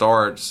my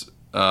starts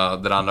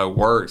that I know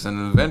works,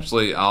 and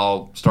eventually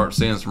I'll start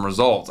seeing some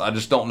results. I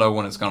just don't know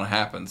when it's going to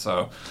happen.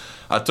 So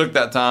I took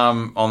that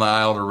time on the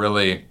IL to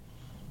really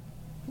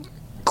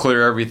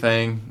clear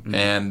everything. Mm-hmm.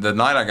 And the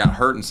night I got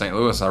hurt in St.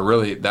 Louis,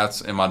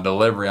 that's in my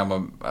delivery.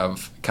 I'm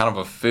kind of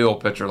a feel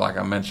pitcher, like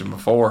I mentioned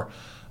before.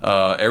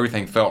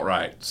 Everything felt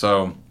right.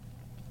 So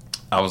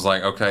I was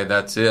like, okay,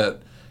 that's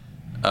it.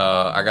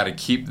 I got to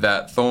keep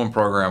that throwing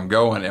program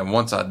going. And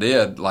once I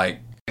did,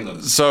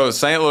 so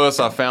St. Louis,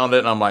 I found it,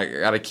 and I'm like, I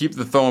got to keep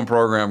the throwing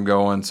program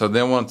going. So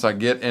then once I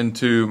get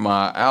into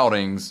my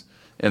outings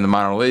in the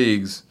minor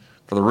leagues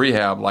for the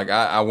rehab,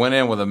 I went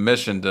in with a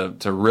mission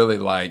to really,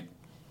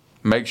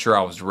 make sure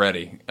I was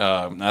ready.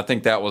 I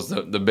think that was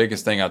the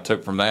biggest thing I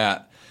took from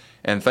that.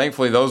 And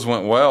thankfully, those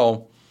went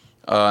well,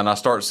 and I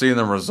start seeing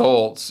the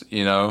results,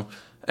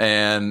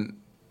 and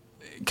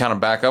kind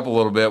of back up a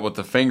little bit with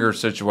the finger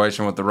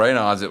situation with the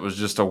Raynauds. It was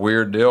just a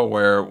weird deal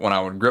where when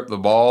I would grip the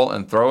ball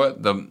and throw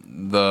it,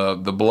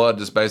 the blood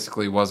just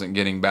basically wasn't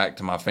getting back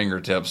to my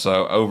fingertips.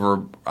 So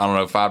over,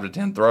 5 to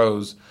 10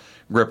 throws,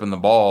 gripping the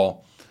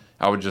ball,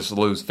 I would just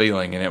lose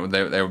feeling, and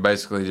they would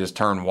basically just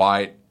turn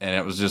white, and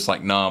it was just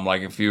like numb.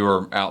 Like if you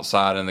were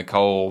outside in the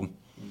cold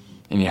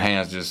and your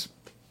hands just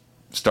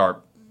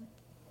start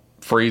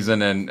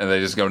freezing and they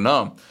just go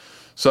numb.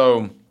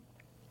 So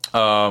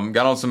got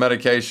on some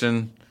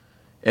medication.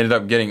 Ended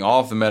up getting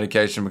off the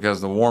medication because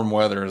the warm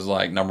weather is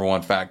number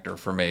one factor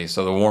for me.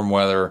 So the warm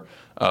weather,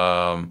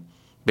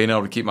 being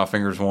able to keep my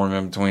fingers warm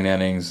in between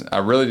innings, I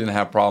really didn't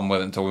have a problem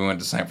with it until we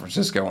went to San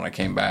Francisco when I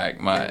came back.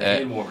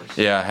 Hand warmers.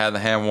 Yeah, I had the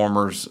hand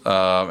warmers,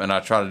 and I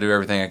try to do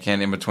everything I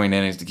can in between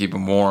innings to keep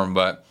them warm.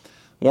 But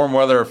warm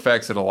weather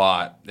affects it a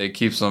lot. It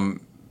keeps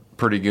them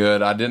pretty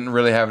good. I didn't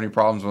really have any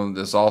problems with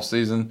this off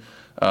season,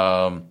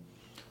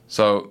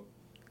 so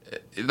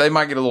they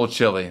might get a little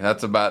chilly.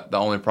 That's about the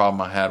only problem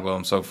I had with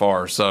them so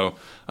far. So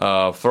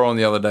Throwing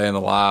the other day in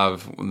the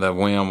live, the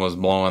wind was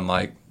blowing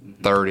like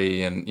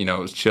 30, and it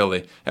was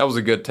chilly. That was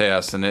a good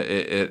test, and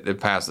it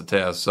passed the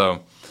test.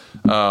 So,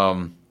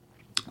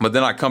 but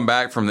then I come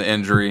back from the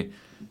injury,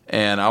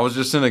 and I was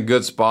just in a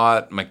good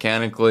spot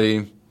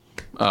mechanically,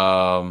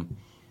 and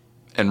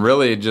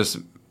really just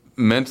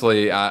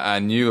mentally, I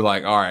knew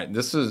like, all right,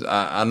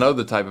 I know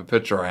the type of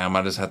pitcher I am.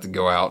 I just have to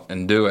go out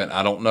and do it.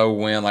 I don't know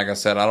when, like I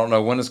said, I don't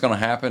know when it's going to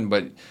happen,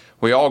 but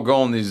we all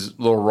go on these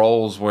little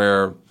rolls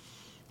where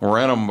we're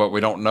in them, but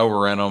we don't know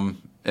we're in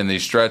them in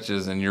these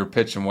stretches, and you're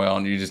pitching well,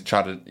 and you just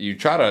try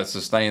to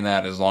sustain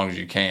that as long as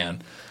you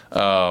can.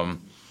 And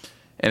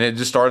it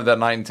just started that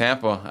night in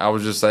Tampa. I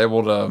was just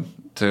able to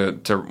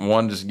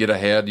one, just get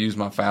ahead, use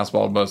my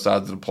fastball to both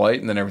sides of the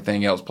plate, and then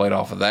everything else played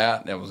off of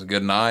that. It was a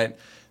good night.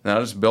 And I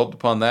just built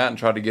upon that and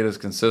tried to get as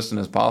consistent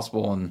as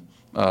possible. And,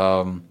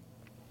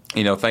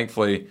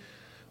 thankfully,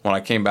 when I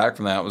came back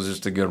from that, it was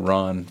just a good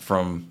run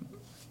from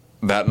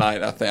that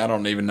night. I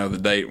don't even know the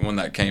date when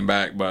that came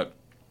back, but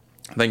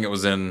I think it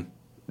was in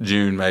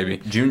June, maybe.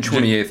 June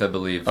 28th, I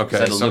believe. Okay.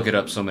 I had to look it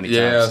up so many times.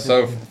 Yeah,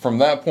 so from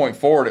that point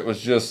forward, it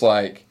was just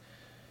like,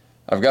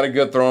 I've got a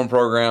good throwing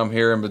program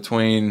here in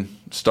between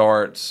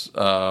starts.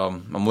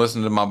 I'm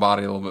listening to my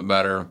body a little bit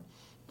better.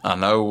 I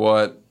know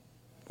what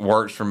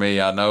works for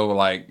me. I know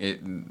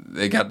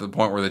it got to the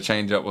point where the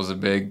changeup was a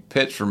big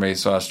pitch for me,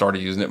 so I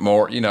started using it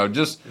more. You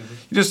just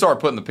start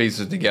putting the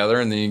pieces together,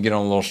 and then you get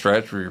on a little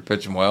stretch where you're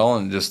pitching well,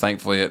 and just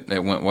thankfully it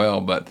went well.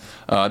 But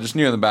I just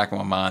knew in the back of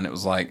my mind it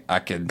was like I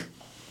can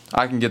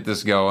get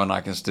this going.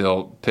 I can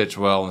still pitch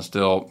well and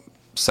still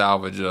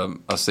salvage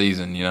a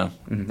season.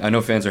 I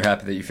know fans are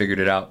happy that you figured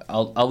it out.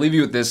 I'll leave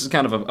you with this. This is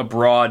kind of a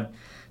broad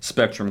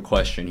spectrum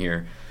question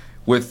here.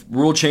 With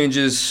rule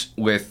changes,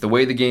 with the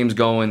way the game's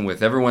going,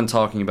 with everyone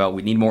talking about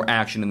we need more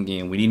action in the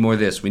game, we need more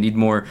this, we need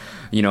more,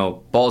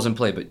 balls in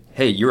play. But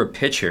hey, you're a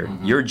pitcher.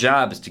 Mm-hmm. Your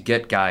job is to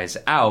get guys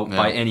out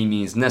by any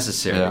means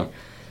necessary. Yeah.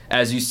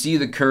 As you see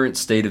the current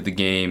state of the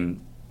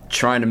game,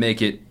 trying to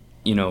make it,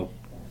 a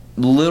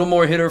little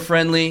more hitter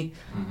friendly,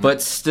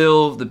 but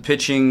still the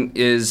pitching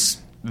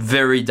is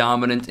very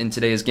dominant in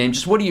today's game.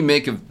 Just what do you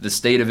make of the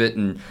state of it,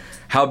 and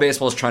how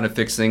baseball is trying to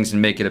fix things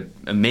and make it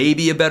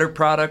maybe a better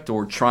product,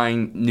 or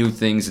trying new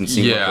things and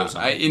seeing what goes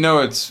on?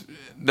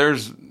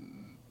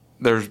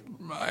 There's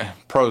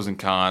pros and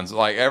cons.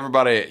 Like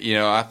everybody,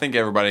 I think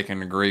everybody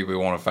can agree we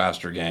want a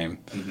faster game.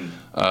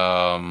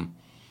 Mm-hmm.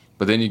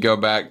 But then you go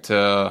back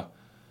to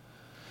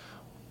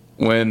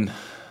when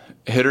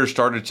hitters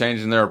started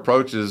changing their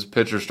approaches,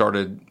 pitchers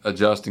started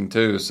adjusting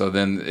too. So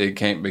then it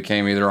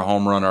became either a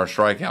home run or a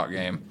strikeout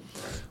game.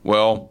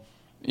 Well,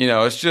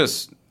 it's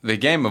just the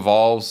game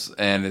evolves,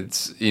 and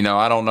it's,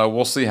 I don't know.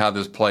 We'll see how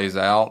this plays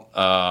out.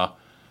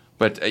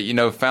 But,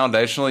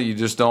 foundationally, you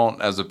just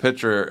don't, as a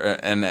pitcher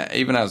and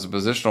even as a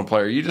positional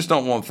player, you just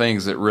don't want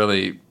things that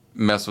really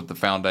mess with the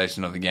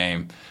foundation of the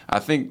game. I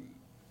think,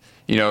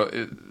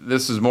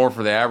 this is more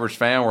for the average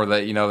fan where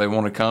they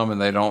want to come and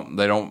they want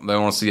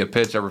to see a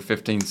pitch every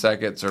 15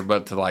 seconds,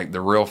 but to like the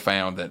real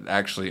fan that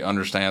actually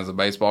understands the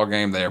baseball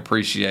game, they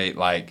appreciate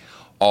like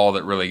all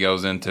that really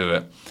goes into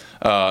it.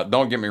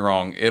 Don't get me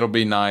wrong. It'll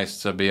be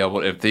nice to be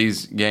able, if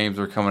these games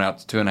are coming out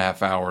to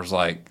 2.5 hours,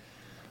 like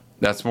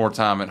that's more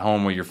time at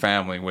home with your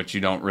family, which you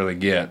don't really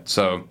get.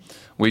 So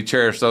we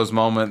cherish those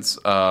moments.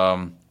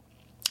 And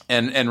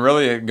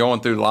really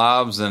going through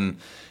lives and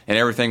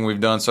everything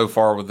we've done so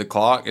far with the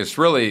clock, it's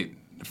really,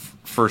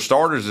 for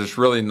starters, it's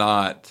really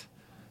not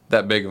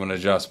that big of an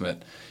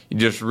adjustment. You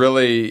just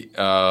really,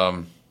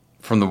 from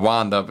the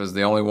windup is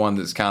the only one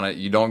that's kind of,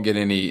 you don't get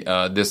any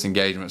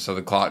disengagement, so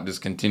the clock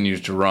just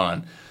continues to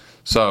run.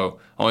 So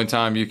only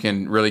time you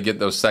can really get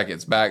those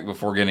seconds back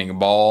before getting a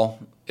ball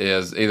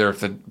is either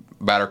if the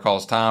batter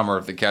calls time or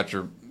if the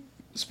catcher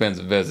spins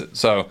a visit.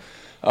 So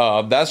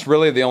that's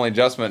really the only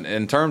adjustment.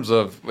 In terms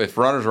of if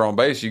runners are on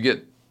base, you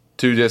get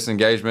 2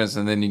 disengagements,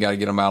 and then you got to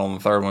get them out on the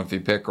third one if you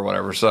pick or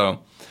whatever.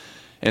 So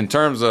in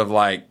terms of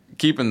like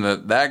keeping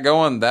that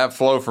going, that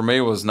flow for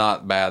me was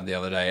not bad the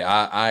other day.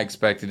 I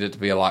expected it to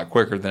be a lot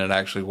quicker than it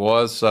actually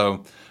was.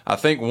 So I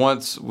think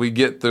once we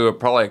get through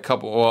probably a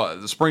couple,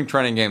 the spring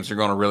training games are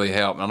going to really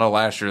help. And I know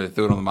last year they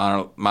threw it on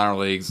the minor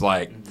leagues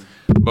like,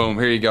 boom,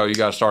 here you go, you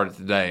got to start it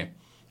today.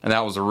 And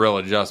that was a real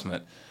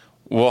adjustment.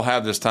 We'll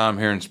have this time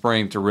here in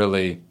spring to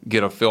really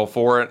get a feel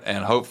for it,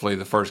 and hopefully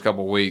the first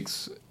couple of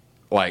weeks,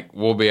 like,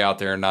 we'll be out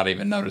there and not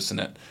even noticing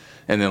it,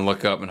 and then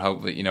look up and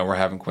hope that, we're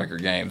having quicker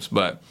games.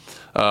 But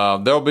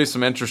there'll be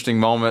some interesting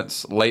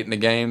moments late in the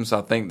games.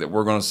 I think that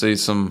we're going to see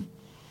some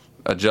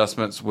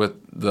adjustments with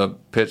the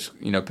pitch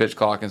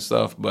clock and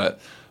stuff. But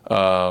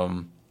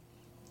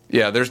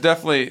there's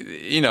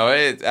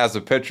definitely, as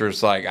a pitcher,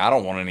 it's like I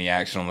don't want any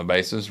action on the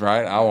bases,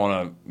 right? I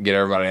want to get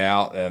everybody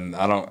out, and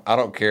I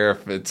don't care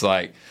if it's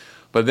like.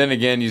 But then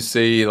again, you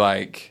see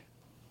like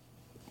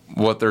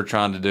what they're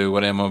trying to do,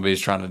 what MLB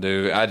is trying to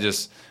do. I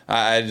just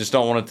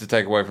don't want it to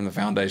take away from the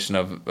foundation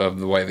of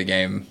the way the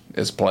game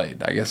is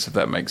played, I guess, if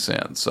that makes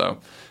sense. So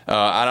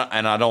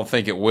I don't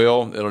think it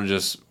will. We'll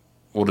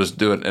just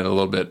do it in a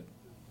little bit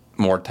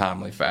more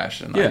timely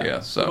fashion, I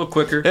guess. So a little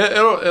quicker.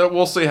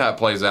 We'll see how it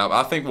plays out.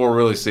 I think we'll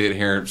really see it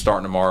here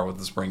starting tomorrow with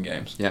the spring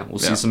games. Yeah, we'll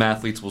see some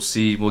athletes.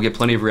 We'll get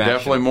plenty of reaction.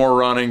 Definitely more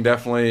running.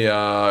 Definitely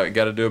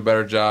got to do a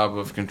better job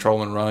of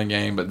controlling running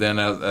game. But then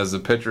as the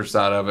pitcher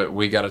side of it,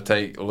 we got to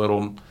take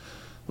little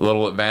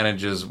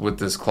advantages with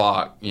this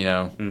clock,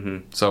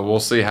 So we'll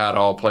see how it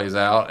all plays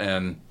out,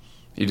 and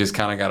you just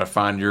kind of got to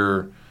find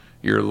your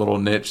little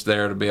niche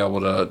there to be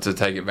able to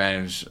take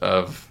advantage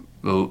of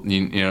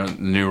the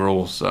new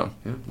rules. So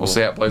we'll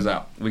see how it plays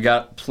out. We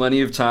got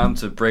plenty of time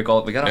to break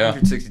all. We got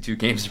 162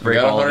 games to break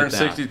all of it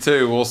down.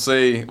 162.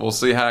 We'll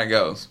see how it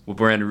goes. Well,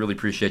 Brandon, really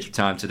appreciate your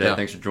time today. Yeah.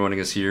 Thanks for joining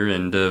us here,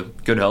 and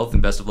good health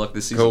and best of luck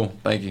this season. Cool.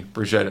 Thank you.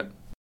 Appreciate it.